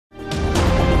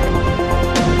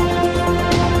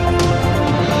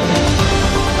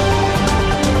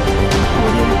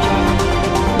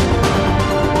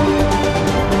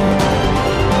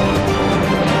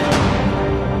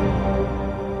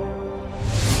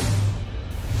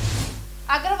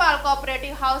Agarwal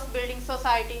cooperative house building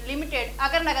society limited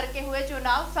अगरनगर के हुए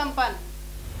चुनाव संपन्न।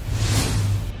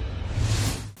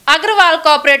 Agarwal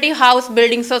cooperative house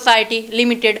building society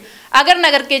limited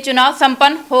अगरनगर के चुनाव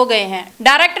संपन्न हो गए हैं।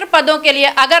 डायरेक्टर पदों के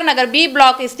लिए अगरनगर बी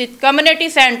ब्लॉक स्थित कम्युनिटी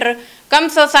सेंटर कम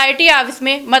सोसाइटी ऑफिस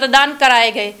में मतदान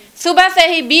कराए गए। सुबह से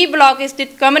ही बी ब्लॉक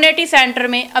स्थित कम्युनिटी सेंटर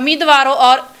में उम्मीदवारों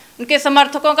और उनके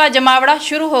समर्थकों का जमावड़ा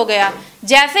शुरू हो गया।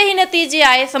 जैसे ही नतीजे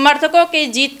आए, समर्थकों की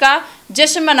जीत का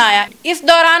जश्न मनाया। इस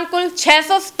दौरान कुल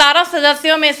 617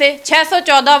 सदस्यों में से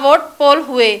 614 वोट पोल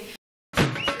हुए।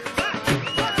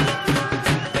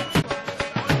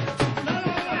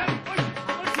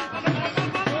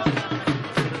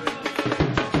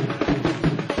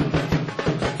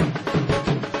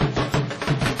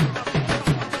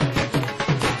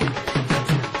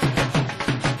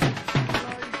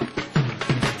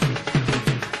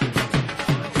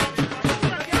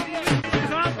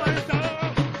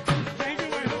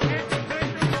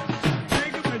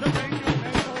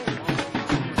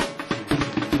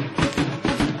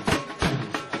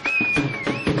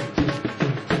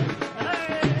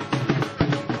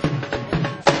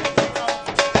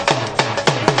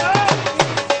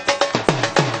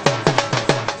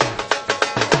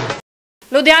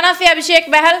 लुधियाना से अभिषेक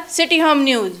बहल, सिटी होम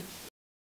न्यूज।